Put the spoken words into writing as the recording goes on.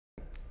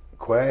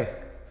Quay,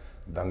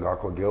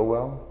 Dungakla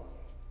Gilwell,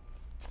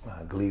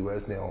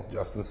 Gliwesnil,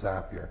 Justin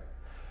Sappier,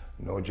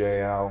 No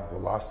Jayal,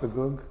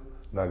 Wolastoqiyik,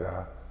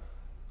 Naga,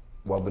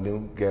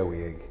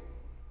 Woodcarving.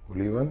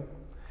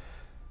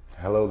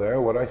 Hello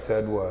there. What I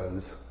said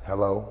was,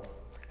 hello,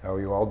 how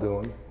are you all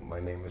doing? My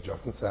name is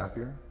Justin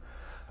Sappier.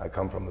 I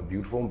come from the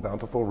beautiful and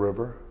bountiful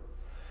river,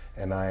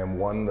 and I am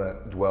one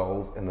that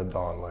dwells in the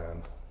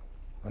Dawnland.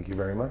 Thank you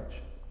very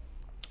much.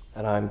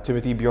 And I'm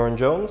Timothy Bjorn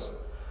Jones.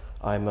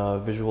 I'm a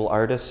visual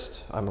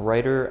artist, I'm a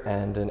writer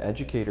and an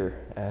educator,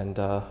 and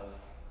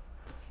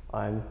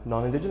I'm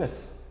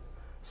non-Indigenous.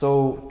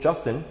 So,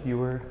 Justin, you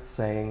were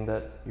saying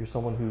that you're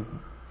someone who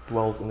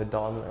dwells in the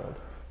Dawnland.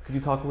 Could you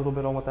talk a little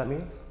bit on what that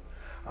means?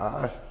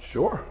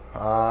 Sure.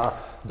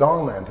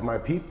 Dawnland, to my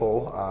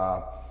people,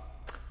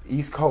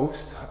 East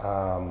Coast,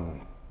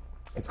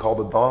 it's called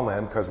the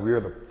Dawnland because we are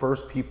the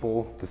first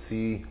people to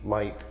see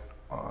light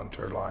on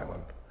Turtle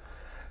Island.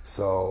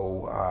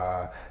 So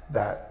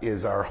that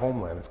is our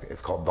homeland.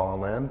 It's called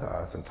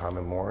Dawnland. Since time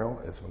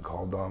immemorial, it's been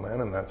called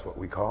Dawnland, and that's what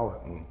we call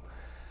it. And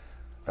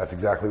that's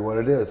exactly what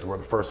it is. We're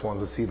the first ones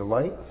to see the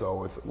light,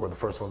 so we're the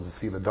first ones to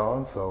see the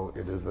dawn, so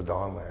it is the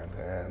Dawnland.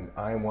 And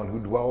I am one who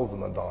dwells in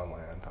the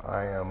Dawnland.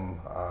 I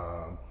am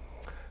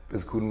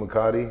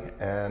Passamaquoddy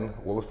and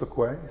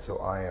Wolastoqiyik, so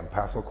I am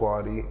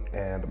Passamaquoddy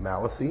and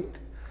Maliseet.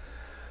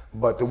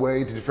 But the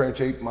way to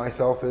differentiate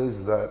myself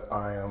is that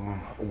I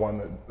am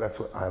one that's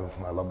what I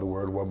love the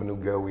word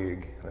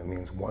Woodcarving, and it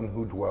means one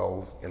who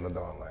dwells in the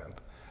Dawnland.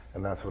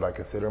 And that's what I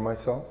consider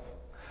myself.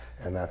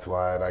 And that's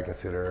why I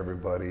consider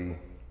everybody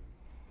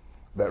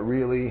that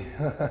really,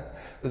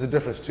 there's a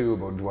difference too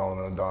about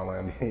dwelling in the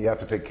Dawnland. You have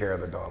to take care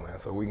of the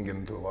Dawnland. So we can get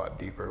into a lot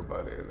deeper,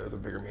 but there's a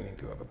bigger meaning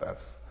to it. But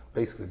that's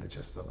basically the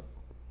gist of it.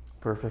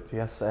 Perfect,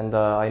 yes. And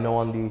I know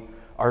on the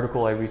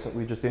article I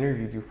recently just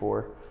interviewed you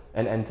for,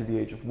 An End to the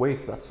Age of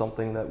Waste, that's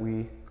something that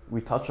we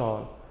touch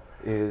on,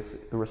 is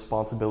the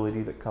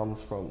responsibility that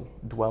comes from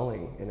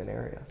dwelling in an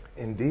area.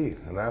 Indeed,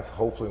 and that's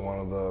hopefully one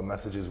of the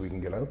messages we can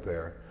get out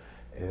there,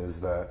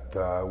 is that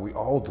we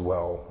all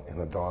dwell in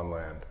the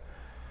Dawnland.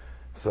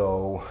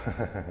 So,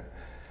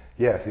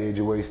 yes, the age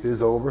of waste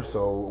is over,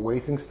 so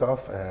wasting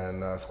stuff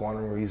and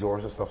squandering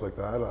resources, stuff like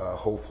that,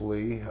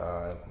 hopefully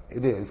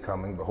it is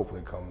coming, but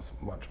hopefully it comes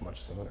much,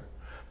 much sooner.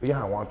 But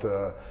yeah, I want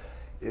to,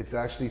 it's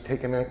actually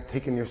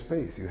taking your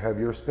space. You have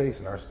your space,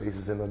 and our space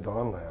is in the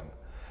Dawnland.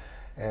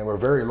 And we're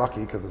very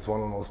lucky because it's one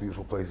of the most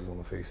beautiful places on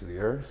the face of the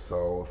earth.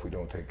 So if we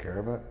don't take care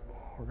of it,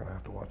 we're going to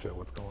have to watch out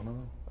what's going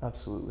on.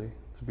 Absolutely.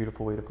 It's a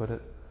beautiful way to put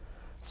it.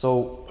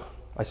 So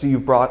I see you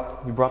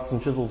brought some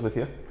chisels with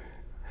you.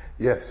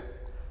 Yes.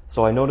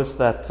 So I noticed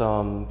that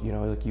you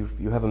know, like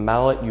you have a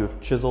mallet, you have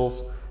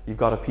chisels, you've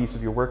got a piece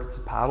of your work, it's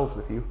paddles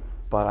with you,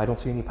 but I don't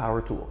see any power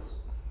tools.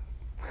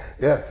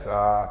 Yes.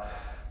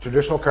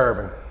 Traditional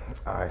carving.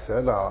 I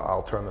said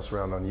I'll turn this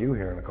around on you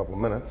here in a couple of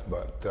minutes,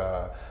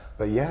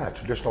 but yeah,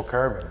 traditional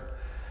carving.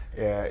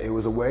 It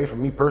was a way for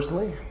me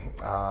personally.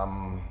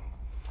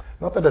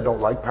 Not that I don't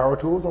like power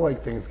tools. I like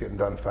things getting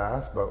done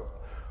fast, but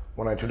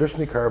when I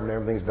traditionally carve and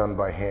everything's done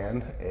by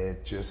hand, I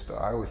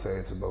always say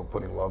it's about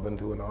putting love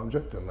into an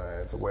object, and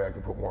it's a way I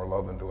can put more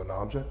love into an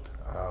object.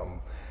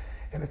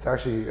 And it's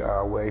actually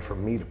a way for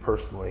me to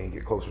personally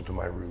get closer to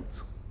my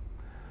roots.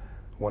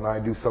 When I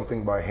do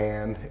something by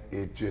hand,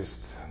 it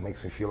just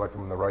makes me feel like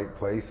I'm in the right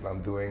place and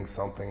I'm doing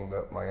something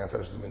that my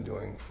ancestors have been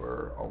doing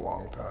for a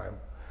long time.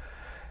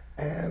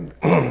 And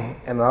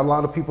not a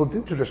lot of people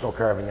do traditional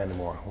carving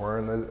anymore. We're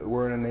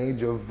in an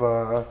age of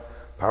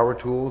power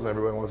tools.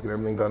 Everybody wants to get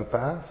everything done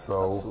fast.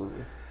 So,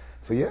 absolutely.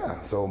 So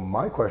yeah. So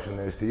my question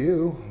is to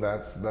you.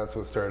 That's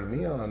what started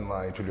me on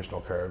my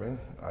traditional carving.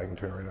 I can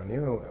turn right on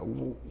you.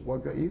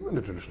 What got you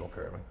into traditional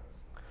carving?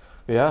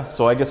 Yeah,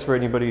 so I guess for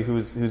anybody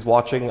who's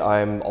watching,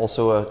 I'm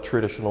also a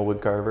traditional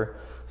woodcarver.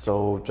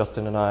 So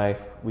Justin and I,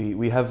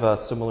 we have a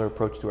similar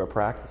approach to our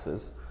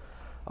practices.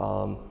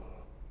 But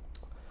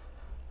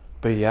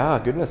yeah,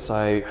 goodness,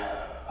 I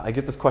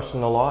get this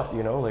question a lot,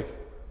 you know, like,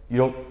 you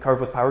don't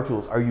carve with power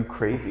tools, are you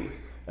crazy?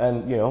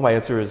 And, you know, my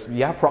answer is,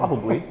 yeah,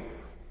 probably,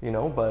 you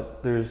know,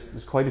 but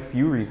there's quite a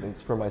few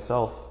reasons for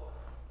myself.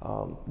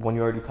 One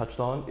you already touched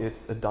on,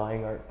 it's a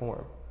dying art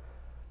form.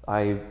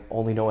 I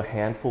only know a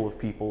handful of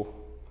people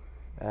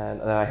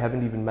and that I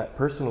haven't even met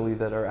personally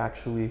that are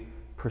actually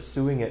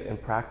pursuing it and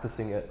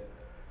practicing it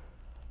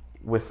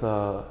with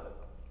a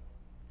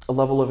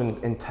level of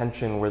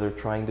intention where they're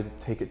trying to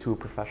take it to a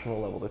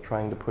professional level. They're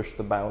trying to push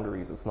the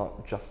boundaries. It's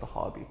not just a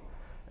hobby.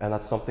 And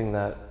that's something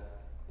that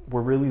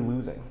we're really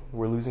losing.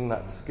 We're losing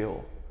that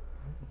skill,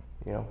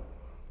 you know?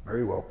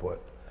 Very well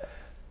put.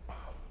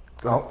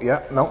 No,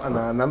 yeah, no, and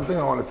another thing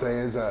I want to say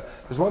is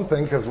there's one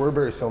thing, because we're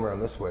very similar in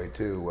this way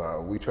too.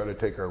 We try to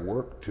take our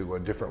work to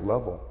a different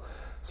level.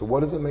 So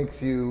what does it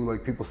make you,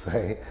 like people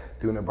say,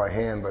 doing it by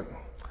hand, but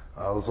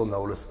I also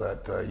noticed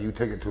that you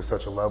take it to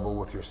such a level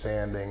with your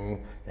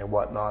sanding and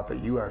whatnot that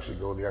you actually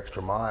go the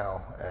extra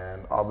mile.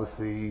 And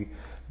obviously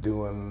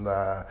doing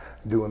the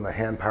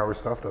hand power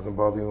stuff doesn't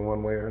bother you in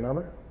one way or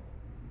another?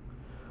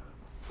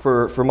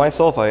 For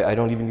myself, I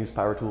don't even use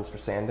power tools for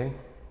sanding.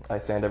 I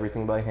sand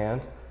everything by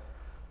hand.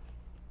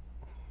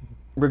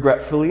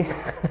 Regretfully.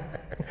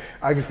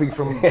 I can speak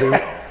from two.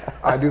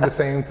 I do the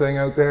same thing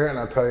out there, and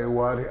I'll tell you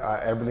what,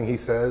 everything he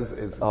says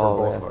is for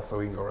both of us, so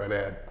he can go right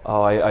ahead.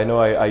 Oh, I know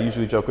I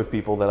usually joke with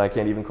people that I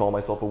can't even call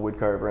myself a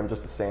woodcarver. I'm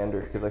just a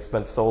sander, because I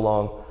spent so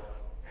long,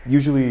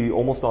 usually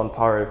almost on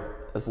par,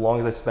 as long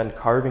as I spend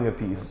carving a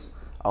piece,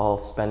 I'll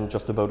spend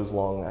just about as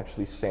long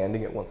actually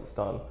sanding it once it's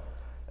done.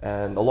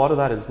 And a lot of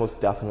that is most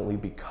definitely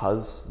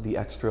because the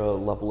extra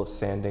level of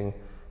sanding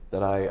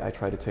that I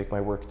try to take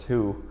my work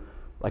to,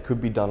 I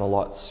could be done a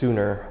lot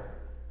sooner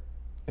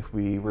if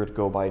we were to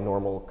go by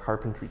normal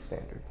carpentry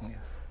standards.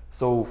 Yes.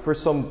 So for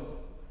some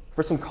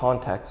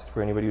context,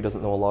 for anybody who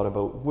doesn't know a lot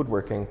about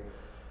woodworking,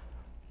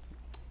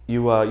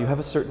 you have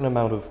a certain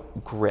amount of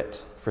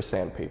grit for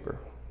sandpaper.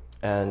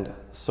 And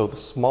so the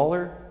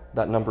smaller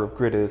that number of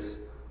grit is,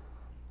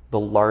 the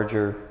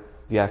larger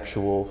the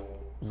actual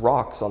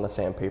rocks on the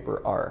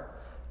sandpaper are.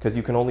 Because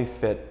you can only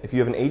fit, if you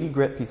have an 80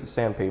 grit piece of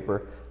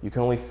sandpaper, you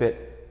can only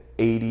fit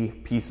 80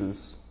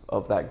 pieces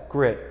of that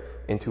grit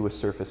into a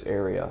surface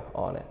area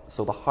on it.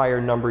 So the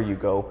higher number you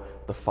go,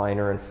 the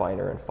finer and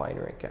finer and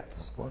finer it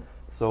gets. What?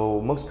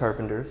 So most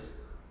carpenters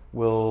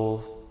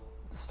will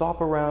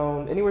stop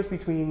around anywhere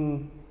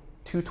between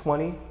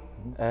 220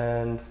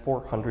 and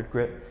 400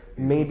 grit,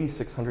 maybe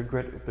 600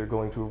 grit if they're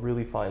going to a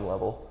really fine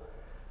level.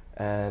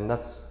 And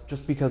that's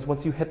just because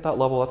once you hit that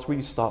level, that's where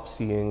you stop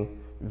seeing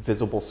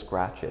visible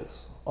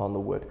scratches on the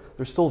wood.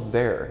 They're still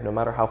there, no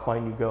matter how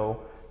fine you go,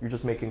 you're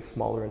just making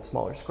smaller and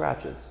smaller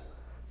scratches.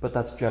 But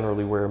that's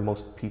generally where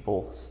most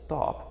people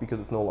stop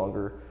because it's no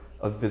longer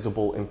a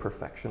visible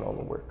imperfection on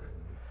the work.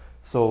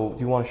 So do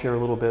you want to share a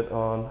little bit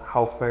on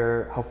how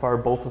far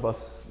both of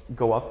us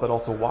go up, but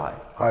also why?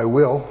 I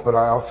will, but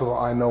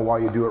I know why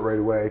you do it right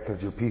away,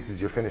 because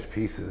your finished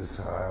pieces,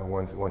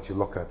 once you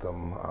look at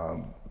them,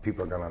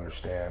 people are going to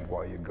understand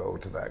why you go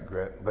to that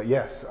grit. But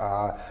yes,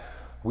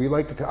 we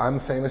like to, I'm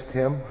the same as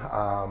Tim.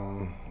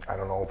 I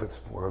don't know if it's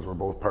because we're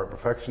both part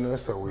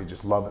perfectionists or we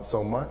just love it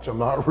so much. I'm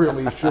not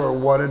really sure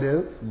what it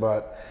is,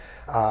 but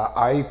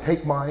I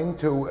take mine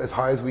to as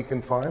high as we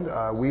can find.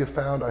 We have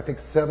found, I think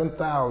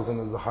 7,000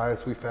 is the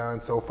highest we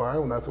found so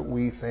far, and that's what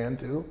we sand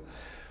to.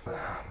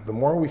 The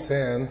more we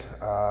sand,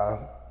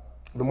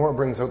 the more it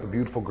brings out the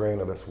beautiful grain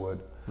of this wood.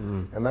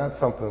 And that's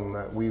something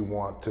that we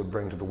want to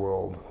bring to the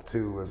world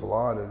too, is a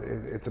lot.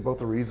 It's about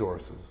the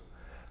resources.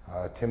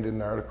 Tim did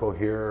an article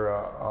here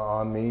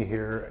on me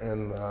here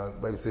in the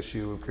latest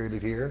issue of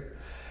Created Here,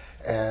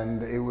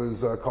 and it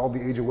was called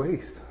The Age of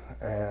Waste.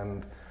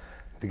 And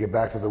to get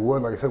back to the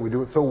wood, like I said, we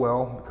do it so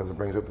well because it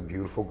brings out the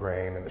beautiful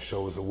grain and it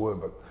shows the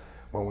wood. But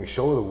when we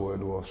show the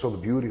wood, we'll show the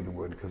beauty of the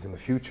wood, because in the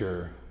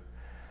future,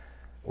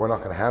 we're not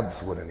going to have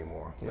this wood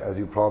anymore. As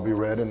you probably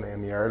read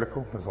in the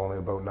article, there's only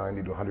about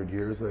 90 to 100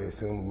 years, they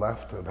assume,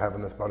 left of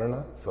having this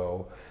butternut.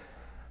 So,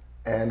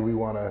 and we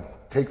want to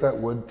take that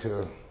wood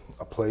to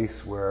a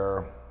place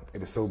where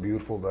it is so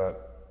beautiful that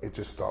it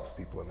just stops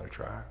people in their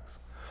tracks.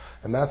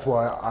 And that's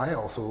why I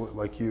also,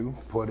 like you,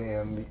 put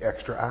in the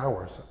extra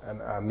hours.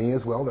 And me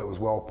as well, that was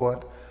well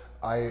put.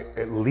 I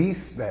at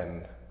least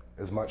spend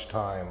as much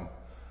time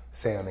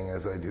sanding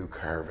as I do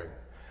carving.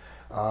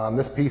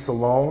 This piece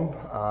alone,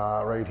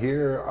 right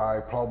here,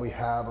 I probably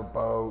have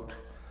about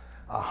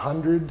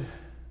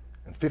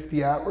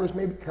 150 hours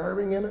maybe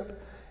carving in it,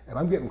 and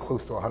I'm getting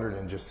close to 100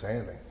 in just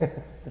sanding.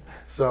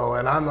 So,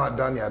 and I'm not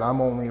done yet. I'm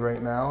only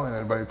right now, and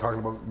everybody talking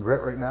about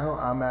grit right now,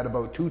 I'm at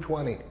about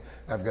 220.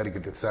 I've got to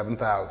get to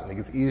 7,000. It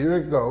gets easier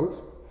as it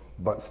goes,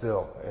 but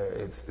still,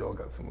 it's still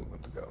got some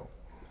movement to go.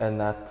 And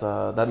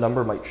that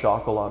number might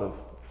shock a lot of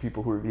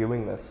people who are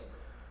viewing this.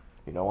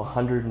 You know,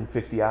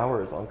 150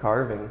 hours on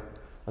carving.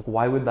 Like,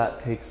 why would that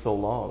take so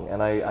long?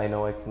 And I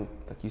know I can,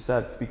 like you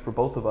said, speak for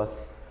both of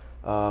us.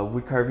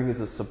 Wood carving is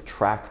a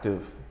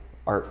subtractive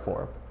art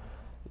form.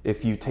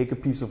 If you take a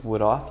piece of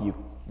wood off,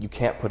 you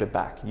can't put it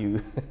back.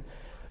 You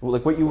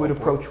like what you would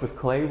approach with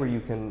clay, where you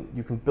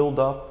can build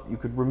up, you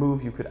could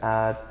remove, you could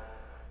add.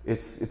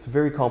 It's a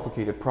very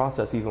complicated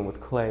process even with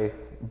clay,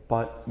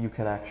 but you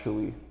can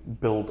actually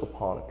build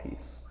upon a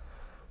piece.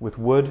 With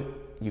wood,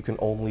 you can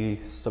only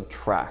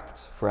subtract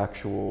for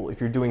actual, if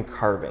you're doing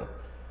carving.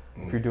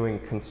 If you're doing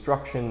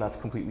construction, that's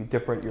completely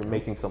different. You're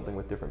making something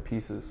with different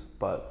pieces.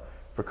 But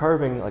for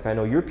carving, like I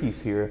know your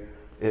piece here,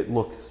 it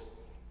looks,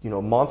 you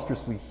know,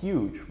 monstrously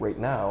huge right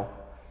now.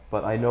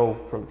 But I know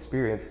from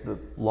experience, the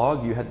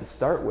log you had to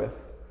start with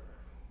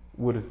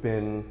would have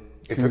been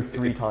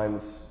three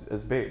times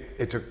as big.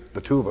 It took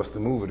the two of us to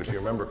move it, if you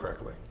remember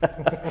correctly.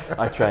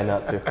 I try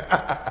not to.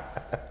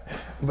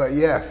 But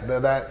yes,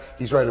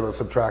 he's right about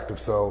subtractive.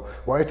 So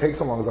why it takes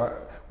so long is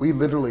we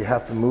literally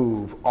have to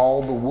move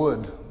all the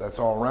wood that's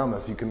all around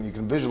this. You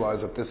can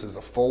visualize that this is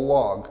a full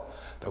log,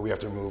 that we have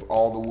to remove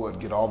all the wood,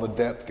 get all the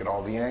depth, get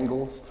all the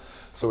angles.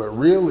 So it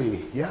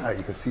really, yeah,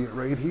 you can see it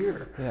right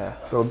here. Yeah.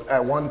 So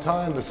at one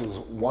time, this was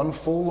one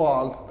full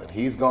log that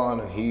he's gone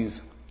and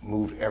he's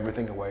moved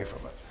everything away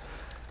from it.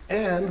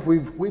 And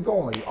we've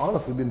only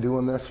honestly been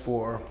doing this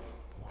for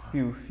a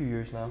few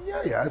years now.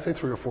 Yeah, I'd say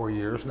 3 or 4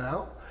 years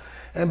now.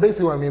 And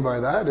basically what I mean by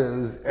that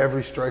is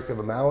every strike of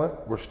the mallet,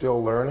 we're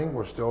still learning,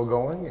 we're still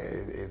going.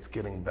 It's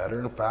getting better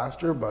and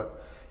faster,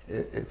 but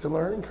it's a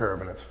learning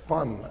curve, and it's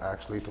fun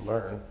actually to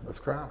learn this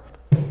craft.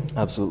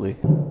 Absolutely.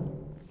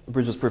 It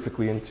bridges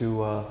perfectly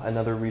into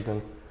another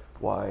reason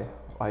why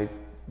I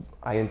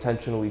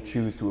intentionally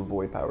choose to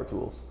avoid power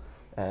tools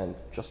and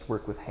just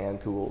work with hand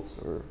tools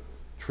or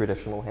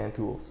traditional hand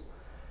tools,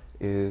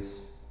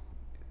 is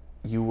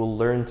you will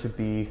learn to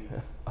be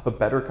a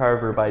better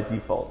carver by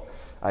default.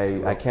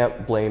 I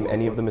can't blame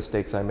any of the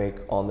mistakes I make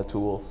on the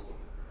tools.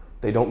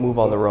 They don't move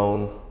on their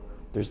own.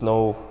 There's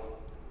no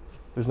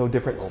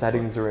different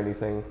settings or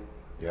anything.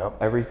 Yep.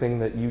 Everything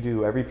that you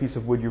do, every piece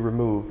of wood you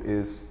remove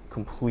is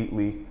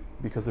completely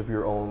because of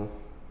your own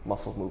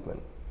muscle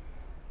movement.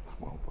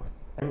 Well put.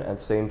 And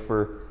same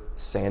for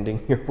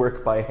sanding your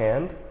work by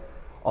hand.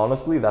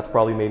 Honestly, that's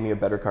probably made me a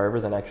better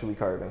carver than actually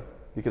carving,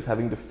 because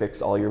having to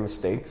fix all your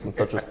mistakes in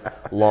such a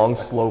long,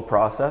 slow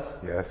process.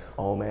 Yes.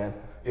 Oh man.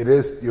 It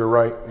is, you're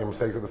right, your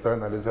mistakes at the start,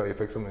 and that is how you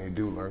fix them, and you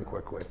do learn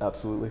quickly.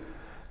 Absolutely.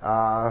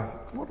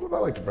 What would I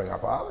like to bring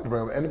up? I'd like to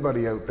bring up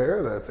anybody out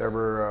there that's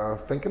ever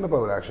thinking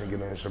about actually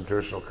getting into some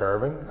traditional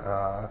carving.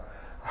 I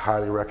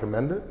highly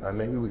recommend it. And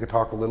maybe we could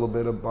talk a little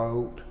bit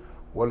about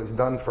what it's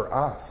done for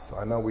us.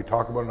 I know we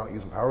talk about not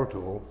using power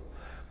tools,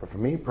 but for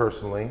me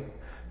personally,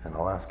 and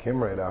I'll ask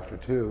him right after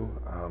too,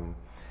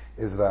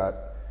 is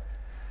that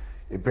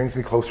it brings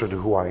me closer to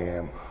who I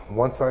am.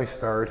 Once I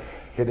start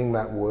hitting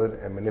that wood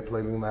and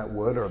manipulating that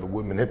wood, or the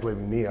wood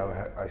manipulating me,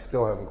 I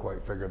still haven't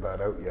quite figured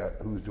that out yet,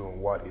 who's doing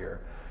what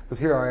here. Because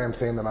here I am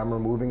saying that I'm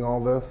removing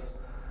all this,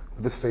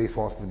 but this face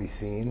wants to be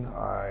seen.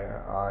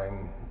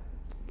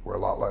 We're a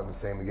lot like the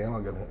same again,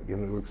 I'll get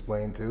him to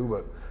explain too,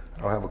 but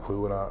I don't have a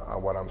clue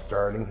on what I'm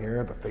starting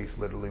here. The face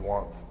literally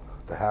wants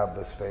to have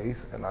this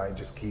face, and I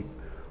just keep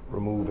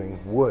removing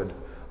wood.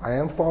 I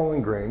am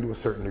following grain to a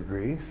certain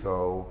degree,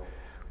 so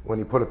when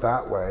you put it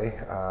that way,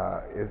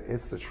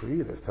 it's the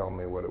tree that's telling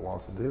me what it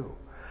wants to do.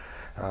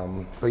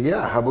 But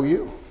yeah, how about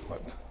you?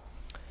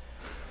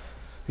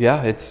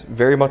 Yeah, it's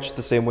very much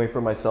the same way for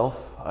myself.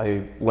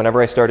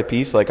 Whenever I start a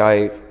piece, when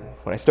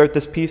I start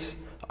this piece,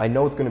 I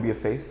know it's going to be a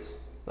face.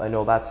 I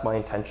know that's my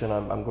intention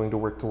I'm going to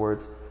work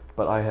towards,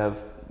 but I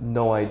have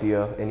no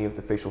idea any of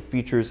the facial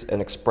features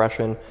and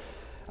expression.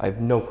 I have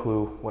no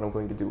clue what I'm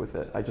going to do with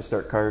it. I just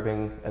start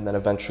carving, and then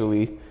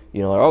eventually,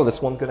 oh,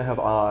 this one's going to have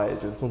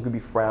eyes, or this one's going to be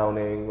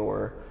frowning,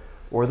 or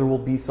there will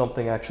be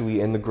something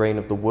actually in the grain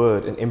of the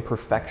wood, an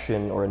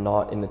imperfection or a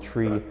knot in the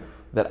tree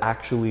that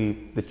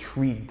actually the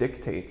tree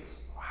dictates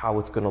how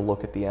it's going to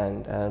look at the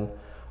end. And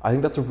I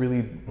think that's a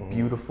really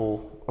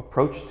beautiful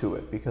approach to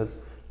it, because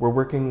we're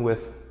working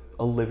with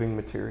a living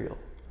material,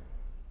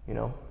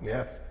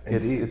 Yes,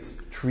 indeed.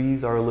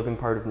 Trees are a living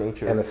part of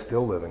nature. And it's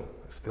still living.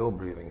 Still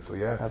breathing, so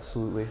yes.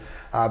 Absolutely.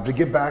 To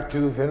get back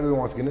to, if anybody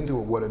wants to get into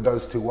it, what it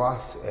does to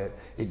us,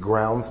 it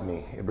grounds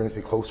me. It brings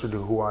me closer to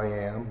who I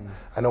am.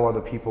 I know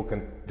other people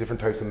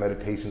different types of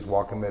meditations,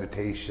 walking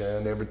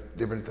meditation,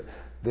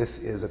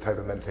 this is a type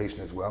of meditation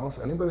as well.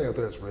 So anybody out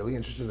there that's really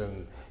interested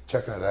in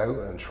checking it out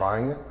and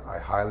trying it, I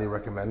highly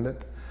recommend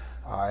it.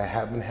 I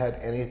haven't had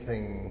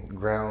anything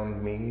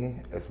ground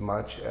me as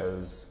much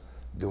as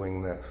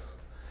doing this.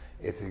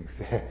 It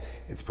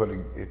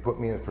put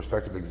me in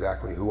perspective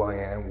exactly who I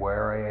am,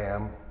 where I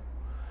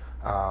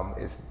am.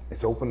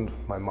 It's opened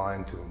my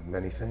mind to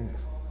many things.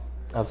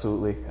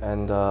 Absolutely,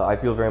 and I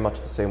feel very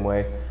much the same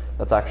way.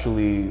 That's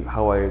actually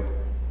how I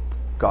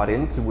got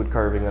into wood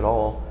carving at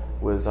all.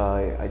 Was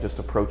I just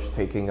approached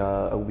taking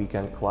a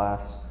weekend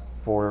class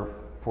for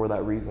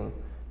that reason,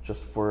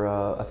 just for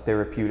a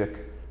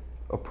therapeutic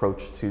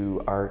approach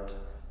to art,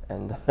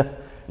 and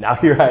now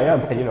here I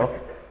am,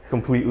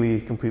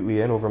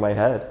 completely in over my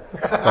head.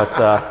 But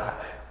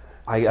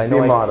I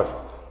know modest.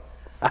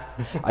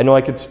 I know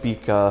I could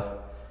speak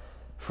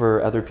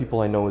for other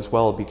people I know as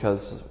well,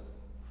 because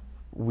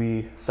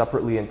we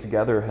separately and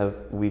together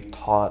we've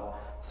taught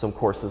some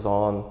courses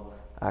on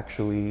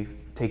actually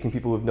taking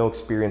people who have no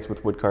experience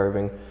with wood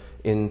carving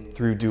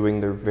through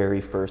doing their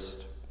very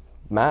first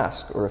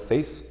mask or a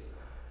face.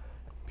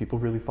 People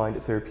really find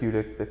it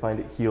therapeutic, they find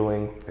it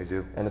healing. They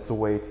do. And it's a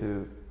way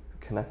to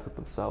connect with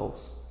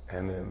themselves.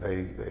 And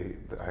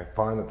I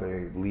find that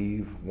they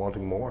leave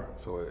wanting more.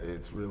 So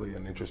it's really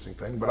an interesting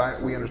thing.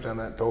 But we understand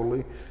that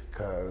totally,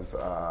 because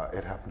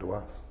it happened to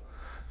us.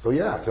 So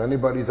yeah, so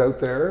anybody's out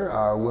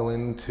there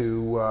willing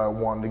to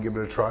want to give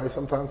it a try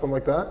sometime, something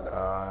like that,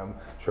 I'm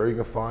sure you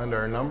can find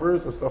our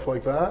numbers and stuff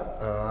like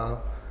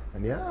that.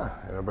 And yeah,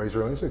 everybody's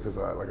really interested, because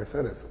like I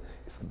said,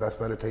 it's the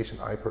best meditation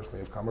I personally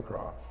have come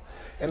across.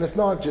 And it's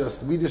not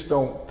just, we just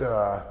don't,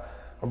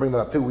 I'll bring that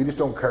up too, we just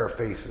don't carve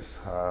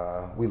faces.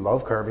 We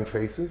love carving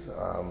faces.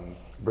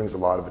 It brings a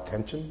lot of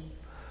attention,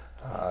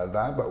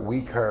 but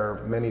we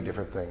carve many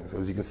different things.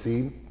 As you can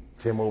see,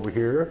 Tim over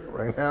here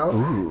right now.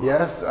 Ooh.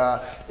 Yes,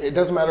 it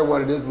doesn't matter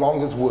what it is, as long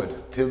as it's wood.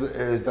 Tim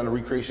has done a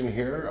recreation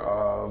here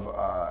of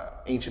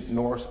ancient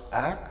Norse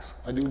axe,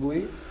 I do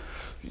believe.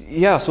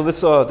 Yeah, so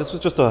this was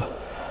just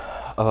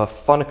a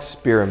fun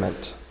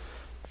experiment.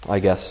 I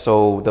guess.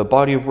 So the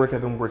body of work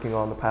I've been working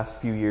on the past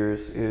few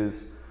years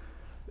is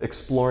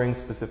exploring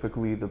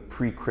specifically the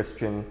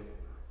pre-Christian,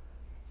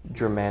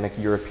 Germanic,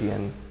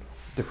 European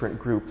different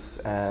groups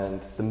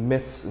and the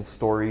myths and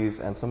stories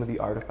and some of the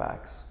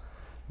artifacts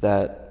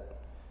that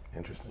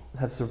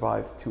have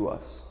survived to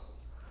us.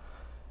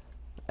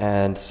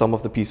 And some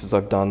of the pieces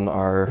I've done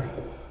are,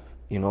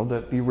 you know,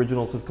 the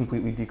originals have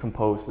completely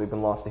decomposed. They've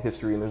been lost to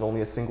history, and there's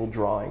only a single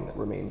drawing that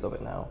remains of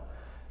it now.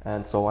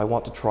 And so I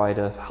want to try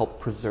to help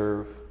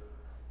preserve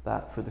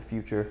that for the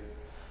future.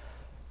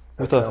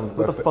 With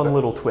a fun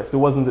little twist. It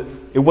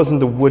wasn't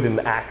the wooden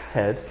axe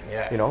head.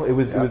 Yeah. You know, it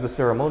was a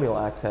ceremonial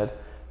axe head.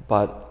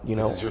 But, you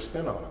know, this is your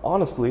spin on it.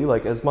 Honestly,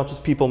 like, as much as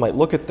people might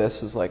look at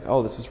this as like,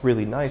 oh, this is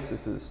really nice,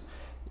 this is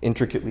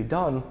intricately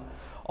done,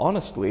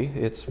 honestly,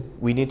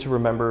 we need to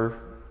remember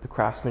the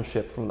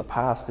craftsmanship from the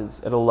past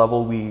is at a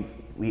level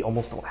we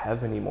almost don't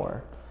have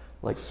anymore.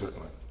 Like,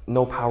 certainly.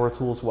 No power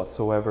tools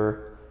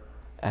whatsoever.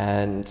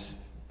 And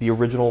the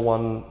original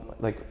one,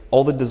 like,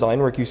 all the design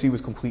work you see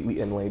was completely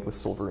inlaid with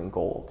silver and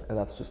gold. And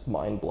that's just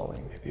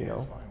mind-blowing. It is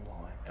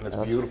mind-blowing. And it's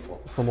beautiful.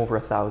 From over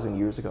 1,000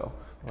 years ago.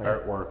 Right?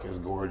 Artwork is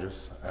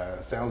gorgeous.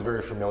 Sounds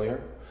very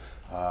familiar.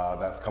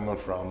 That's coming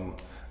from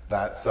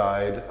that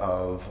side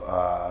of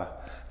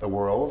the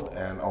world.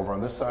 And over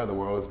on this side of the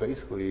world is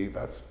basically,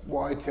 that's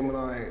why Tim and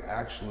I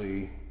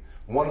actually,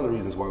 one of the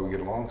reasons why we get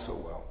along so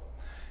well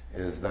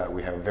is that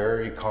we have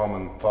very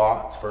common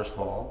thoughts, first of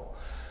all.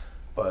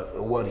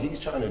 But what he's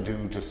trying to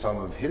do to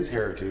some of his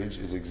heritage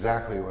is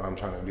exactly what I'm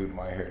trying to do to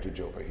my heritage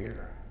over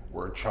here.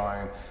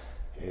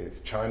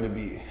 It's trying to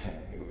be,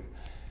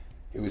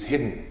 it was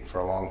hidden for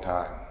a long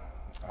time.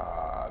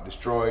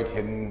 Destroyed,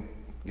 hidden,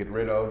 get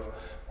rid of.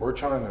 We're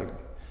trying to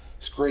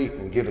scrape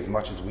and get as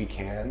much as we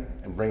can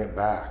and bring it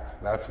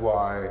back. That's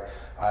why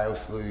I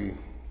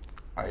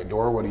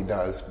adore what he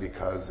does,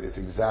 because it's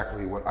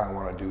exactly what I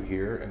want to do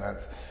here, and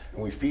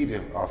we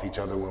feed off each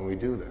other when we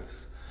do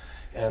this.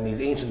 And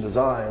these ancient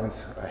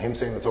designs, him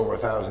saying it's over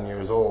 1,000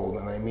 years old,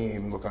 and I mean,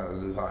 even looking at the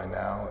design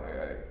now,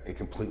 it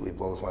completely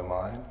blows my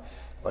mind.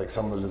 Like,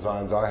 some of the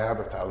designs I have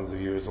are thousands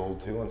of years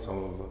old too, and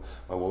some of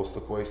my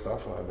Wolastoqiyik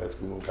stuff and my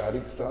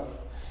Passamaquoddy stuff,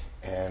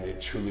 and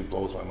it truly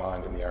blows my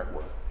mind in the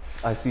artwork.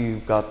 I see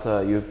you've got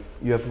you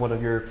have one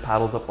of your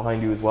paddles up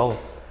behind you as well.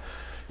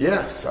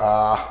 Yes.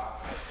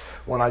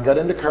 When I got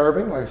into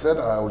carving, like I said,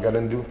 we got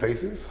into doing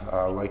faces,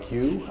 like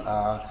you.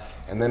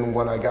 And then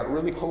when I got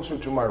really closer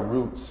to my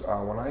roots,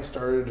 when I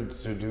started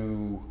to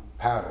do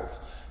paddles,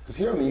 because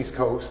here on the East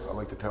Coast, I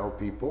like to tell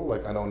people,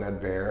 like, I know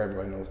Ned Bear,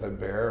 everybody knows Ned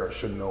Bear, or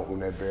should know who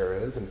Ned Bear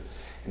is, and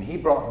he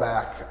brought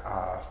back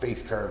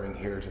face carving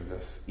here to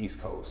this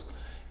East Coast.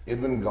 It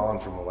had been gone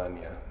for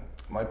millennia.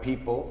 My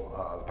people,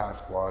 the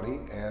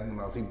Passamaquoddy and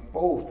Mousy,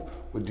 both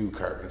would do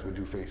carvings, would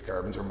do face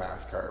carvings or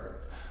mask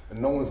carvings. But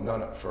no one's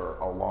done it for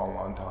a long,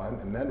 long time,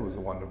 and Ned was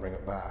the one to bring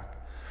it back.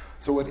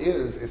 So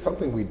it's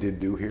something we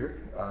did do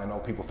here. I know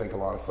people think a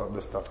lot of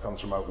this stuff comes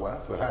from out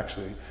west, but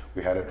actually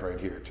we had it right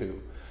here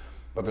too.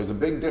 But there's a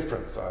big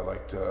difference I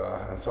like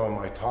to, in some of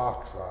my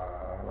talks,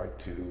 I like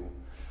to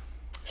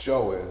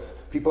show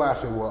is, people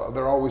ask me, well,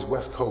 they're always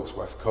West Coast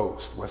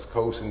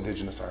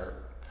indigenous art.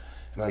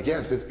 And like,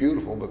 yes, it's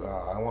beautiful, but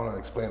I want to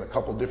explain a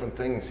couple different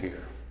things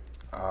here.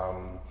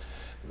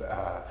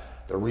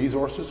 The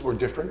resources were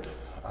different.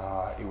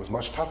 It was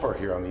much tougher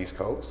here on the East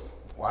Coast.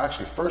 Well,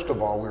 actually, first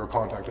of all, we were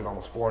contacted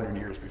almost 400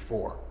 years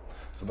before.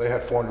 So they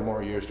had 400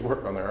 more years to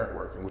work on their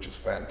artwork, which is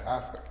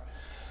fantastic.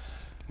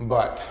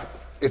 But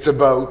it's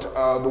about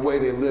the way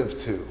they lived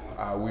too.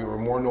 We were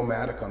more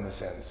nomadic on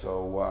this end.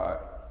 So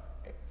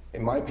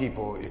in my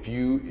people, if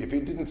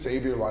it didn't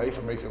save your life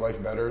or make your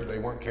life better, they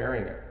weren't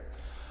carrying it.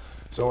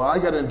 So when I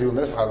got into doing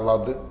this, I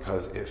loved it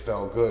because it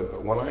felt good.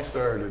 But when I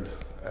started,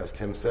 as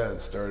Tim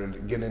said,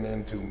 started getting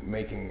into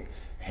making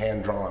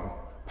hand-drawn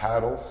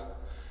paddles,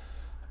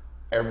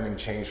 everything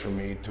changed for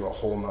me to a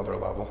whole nother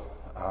level.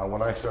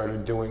 When I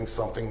started doing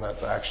something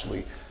that's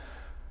actually,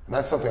 and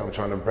that's something I'm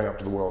trying to bring up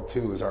to the world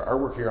too, is our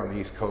artwork here on the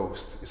East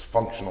Coast is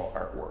functional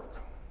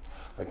artwork.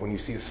 Like when you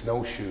see a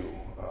snowshoe,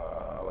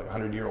 like a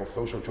 100-year-old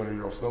snowshoe,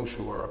 200-year-old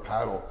snowshoe, or a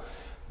paddle,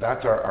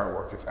 that's our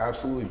artwork. It's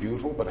absolutely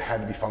beautiful, but it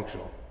had to be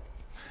functional.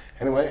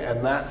 Anyway,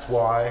 and that's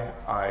why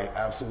I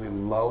absolutely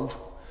love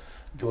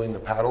doing the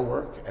paddle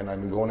work, and I've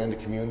been going into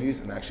communities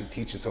and actually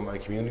teaching some of my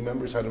community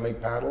members how to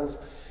make paddles,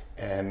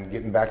 and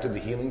getting back to the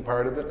healing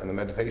part of it and the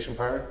meditation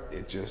part.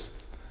 It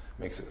just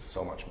makes it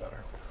so much better.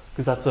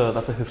 Because that's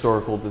a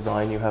historical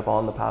design you have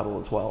on the paddle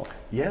as well.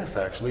 Yes,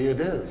 actually it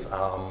is.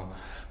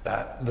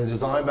 The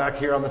design back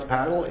here on this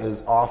paddle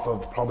is off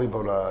of probably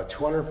about a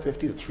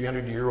 250 to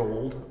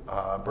 300-year-old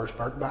birch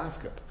bark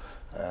basket,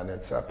 and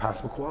it's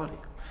Passamaquoddy.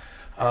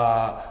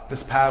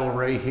 This paddle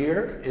right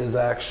here is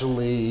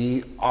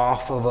actually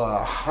off of a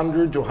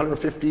 100 to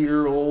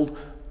 150-year-old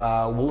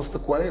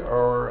Wolastoqiyik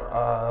or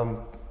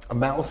a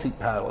Maliseet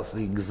paddle. It's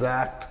the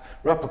exact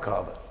replica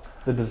of it.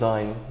 The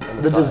design.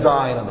 The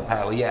design of the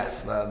paddle,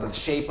 yes. The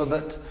shape of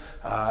it.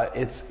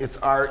 It's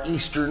our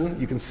eastern,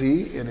 you can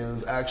see, it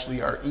is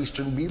actually our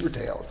eastern beaver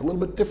tail. It's a little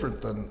bit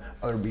different than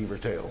other beaver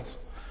tails.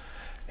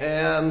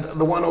 And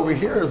the one over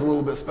here is a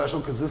little bit special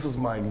because this is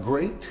my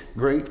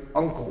great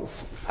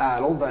uncle's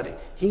paddle that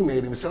he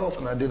made himself,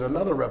 and I did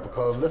another replica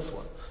of this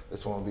one.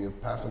 This one will be a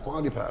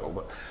Passamaquoddy paddle,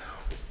 but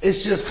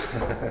it's just,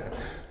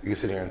 we can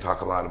sit here and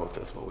talk a lot about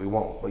this, but we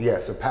won't. But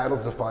yes, the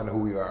paddles define who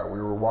we are. We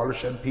were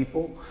watershed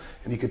people,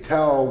 and you could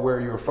tell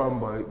where you were from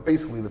by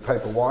basically the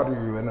type of water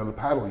you were in or the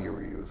paddle you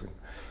were using.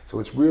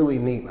 So it's really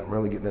neat, and I'm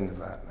really getting into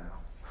that now.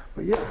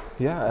 But yeah.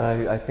 Yeah,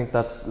 and I think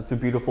that's a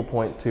beautiful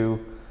point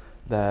too,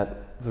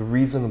 that the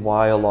reason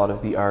why a lot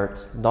of the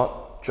art,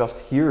 not just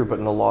here, but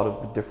in a lot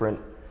of the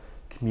different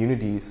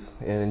communities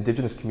and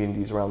indigenous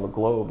communities around the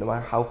globe, no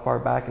matter how far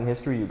back in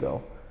history you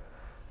go,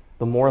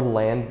 the more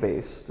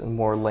land-based and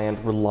more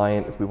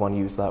land-reliant, if we want to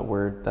use that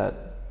word,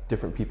 that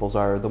different peoples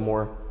are, the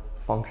more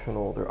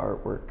functional their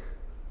artwork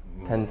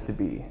tends to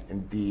be.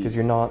 Indeed. Because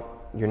you're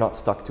not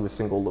stuck to a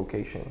single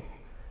location.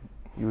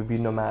 You would be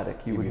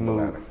nomadic. You would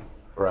move. Nomadic.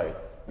 Right.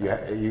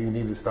 You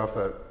needed stuff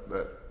that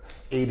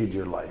aided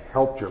your life,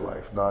 helped your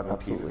life, not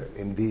impeded it.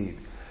 Indeed.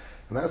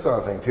 And that's the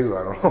other thing too.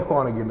 I don't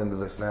want to get into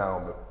this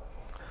now, but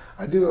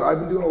I've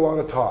been doing a lot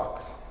of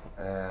talks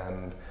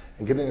and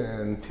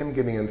Tim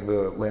getting into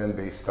the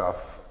land-based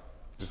stuff.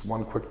 Just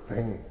one quick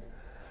thing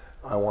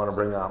I want to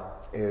bring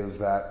up is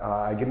that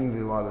I get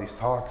into a lot of these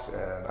talks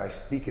and I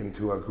speak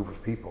into a group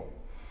of people.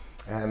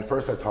 And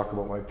first I talk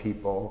about my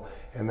people,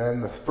 and then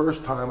the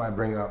first time I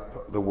bring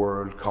up the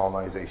word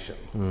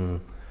colonization.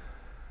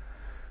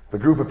 The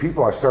group of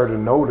people I've started to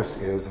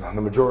notice is the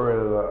majority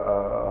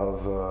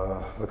of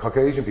the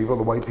Caucasian people,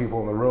 the white people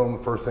in the room,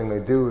 the first thing they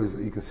do is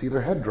you can see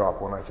their head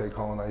drop when I say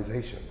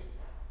colonization.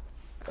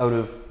 Out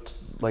of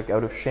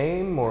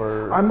shame,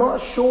 or I'm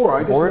not sure.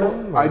 I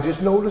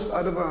just noticed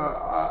out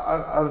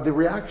of the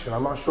reaction.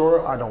 I'm not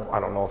sure. I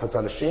don't know if it's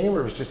out of shame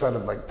or if it's just out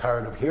of like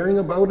tired of hearing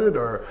about it,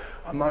 or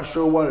I'm not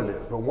sure what it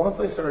is. But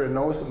once I started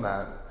noticing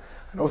that,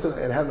 I noticed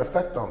it had an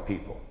effect on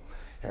people,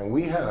 and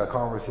we had a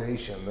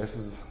conversation. This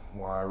is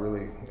why I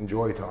really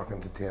enjoy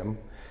talking to Tim,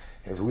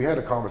 is we had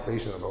a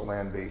conversation about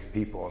land-based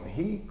people, and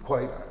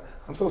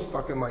I'm so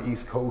stuck in my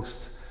East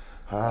Coast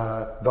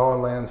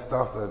Dawn land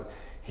stuff that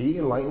he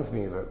enlightens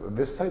me that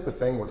this type of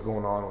thing, what's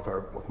going on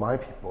with my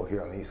people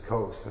here on the East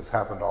Coast, has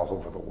happened all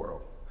over the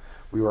world.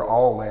 We were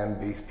all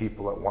land-based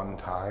people at one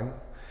time.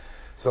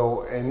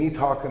 So, and me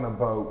talking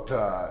about,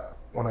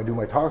 when I do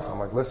my talks, I'm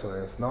like, listen,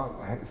 it's not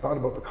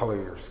about the color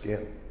of your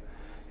skin.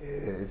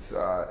 It's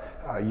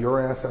your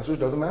ancestors,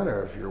 doesn't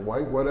matter if you're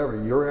white,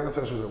 whatever, your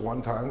ancestors at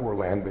one time were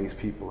land-based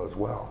people as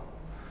well.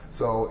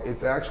 So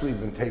it's actually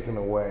been taken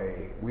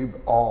away. We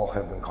all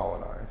have been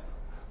colonized.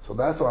 So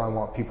that's what I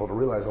want people to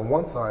realize. And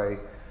once I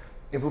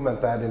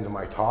implement that into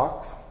my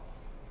talks,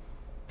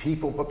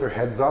 people put their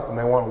heads up and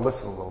they want to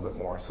listen a little bit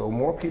more. So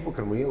more people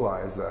can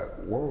realize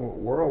that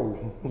we're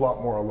a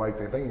lot more alike.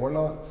 They think we're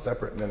not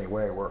separate in any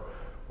way.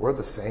 We're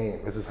the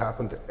same. This has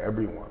happened to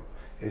everyone.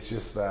 It's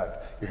just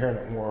that you're hearing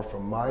it more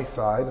from my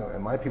side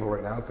and my people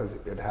right now because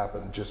it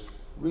happened just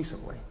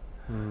recently.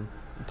 It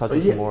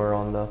touches more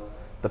on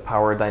the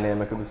power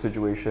dynamic of the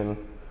situation,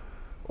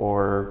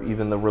 or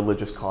even the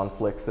religious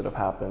conflicts that have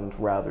happened,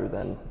 rather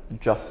than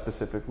just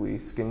specifically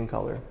skin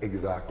color.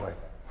 Exactly.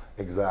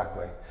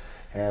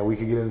 And we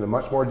could get into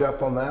much more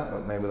depth on that,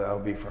 but maybe that'll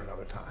be for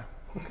another time.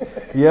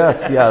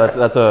 Yes, yeah,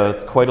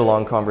 that's quite a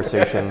long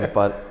conversation,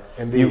 but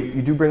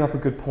you do bring up a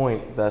good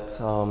point that,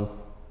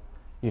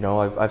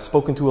 I've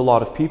spoken to a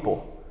lot of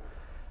people,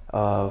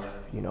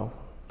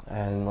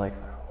 and like,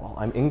 well,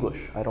 I'm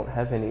English, I don't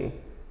have any,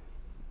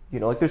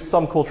 there's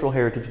some cultural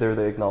heritage there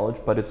they acknowledge,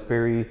 but that's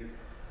pretty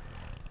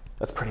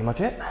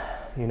much it,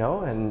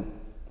 and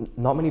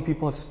not many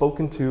people I've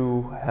spoken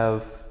to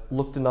have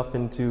looked enough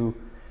into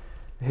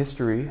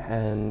history,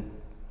 and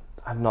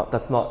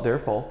that's not their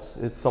fault.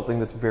 It's something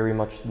that's very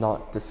much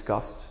not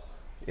discussed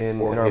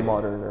in our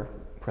modern or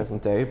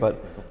present day,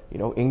 but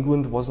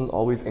England wasn't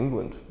always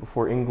England.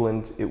 Before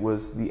England, it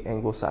was the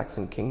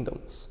Anglo-Saxon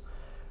kingdoms.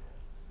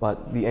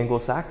 But the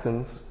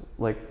Anglo-Saxons,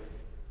 like,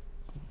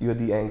 you had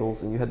the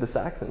Angles and you had the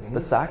Saxons.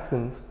 The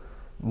Saxons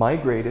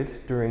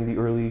migrated during the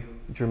early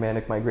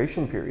Germanic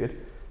migration period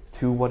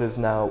to what is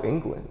now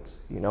England.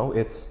 And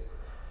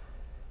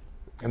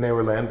they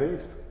were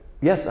land-based?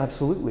 Yes,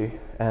 absolutely.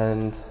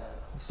 And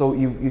so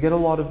you get a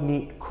lot of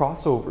neat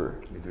crossover.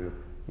 You do.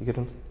 You get,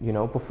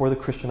 before the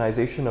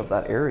Christianization of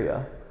that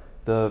area,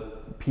 the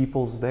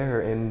peoples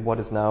there in what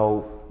is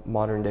now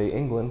modern day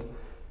England,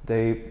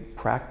 they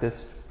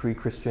practiced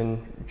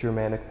pre-Christian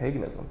Germanic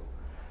paganism.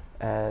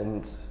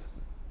 And,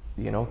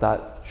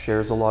 that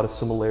shares a lot of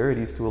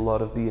similarities to a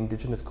lot of the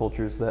indigenous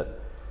cultures that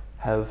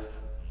have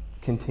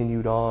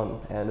continued on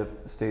and have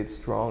stayed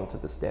strong to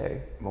this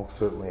day. Most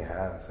certainly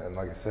has. And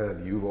like I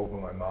said, you've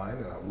opened my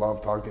mind, and I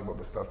love talking about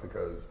this stuff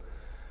because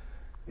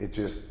it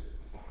just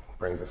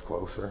brings us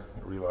closer.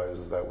 It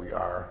realizes that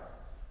we're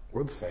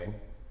the same.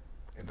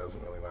 It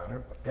doesn't really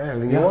matter. But yeah,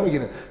 anything you want to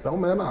get in. No,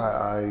 man,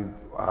 I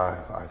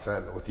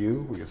said with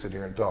you, we could sit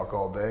here and talk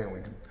all day, and we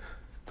could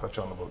touch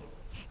on about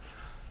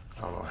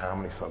I don't know how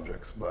many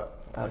subjects, but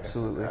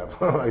Absolutely.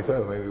 like I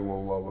said, maybe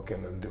we'll look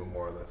into doing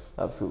more of this.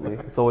 Absolutely.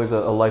 It's always a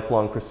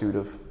lifelong pursuit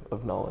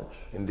of knowledge.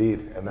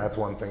 Indeed, and that's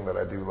one thing that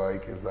I do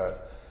like is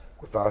that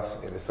with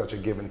us, it is such a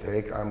give and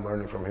take. I'm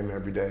learning from him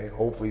every day.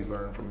 Hopefully he's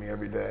learning from me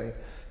every day.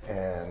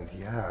 And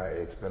yeah,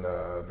 it's been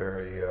a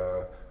very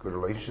good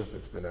relationship.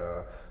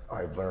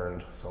 I've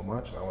learned so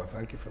much, and I want to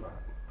thank you for that.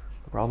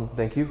 No problem.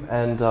 Thank you.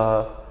 And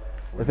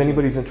if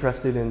anybody's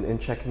interested in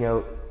checking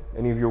out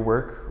any of your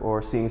work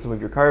or seeing some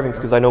of your carvings,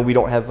 because I know you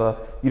don't have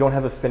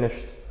a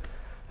finished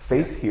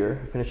face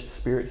here, a finished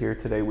spirit here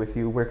today with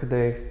you, where could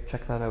they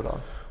check that out on?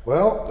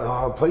 Well,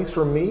 a place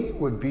for me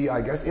would be,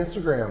 I guess,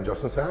 Instagram,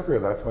 Justin Sappier.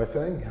 That's my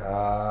thing.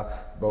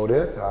 About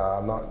it.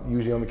 I'm not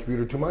usually on the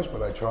computer too much,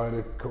 but I try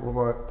to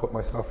put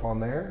my stuff on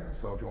there.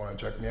 So if you want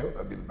to check me out,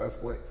 that'd be the best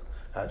place.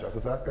 At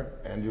Justin Sappier.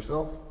 And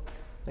yourself?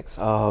 Thanks.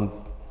 I'm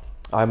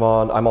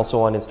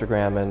also on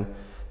Instagram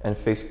and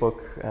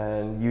Facebook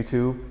and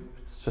YouTube.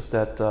 It's just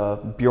at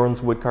Bjorn's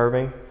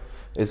Woodcarving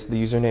is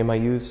the username I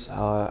use.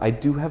 I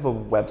do have a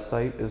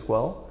website as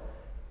well,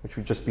 which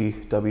would just be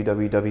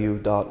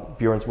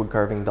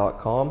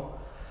www.bjornswoodcarving.com.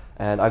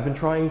 And I've been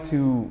trying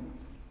to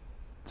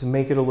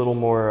make it a little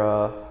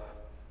more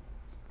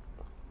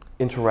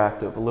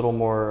interactive, a little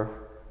more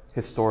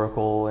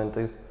historical,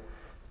 and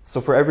so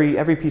for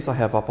every piece I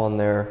have up on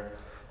there,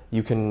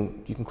 you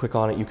can click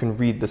on it, you can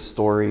read the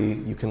story,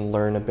 you can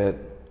learn a bit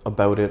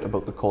about it,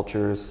 about the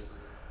cultures.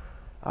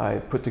 I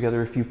put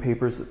together a few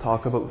papers that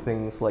talk about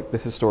things like the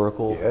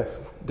historical,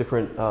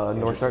 different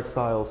Norse art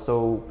styles.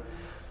 So,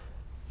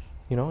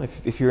 you know,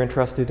 if you're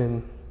interested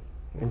in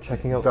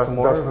checking out some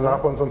more, dusting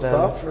up on some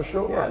stuff for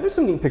sure. Yeah, there's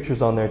some neat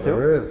pictures on there too.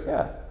 There is.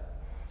 Yeah.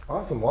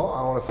 Awesome. Well,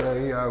 I want to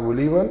say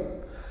Wuliban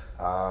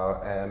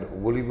and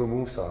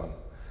Wulibamusan.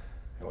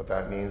 And what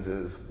that means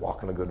is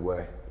walk in a good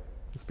way.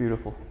 It's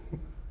beautiful.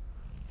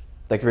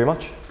 Thank you very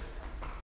much.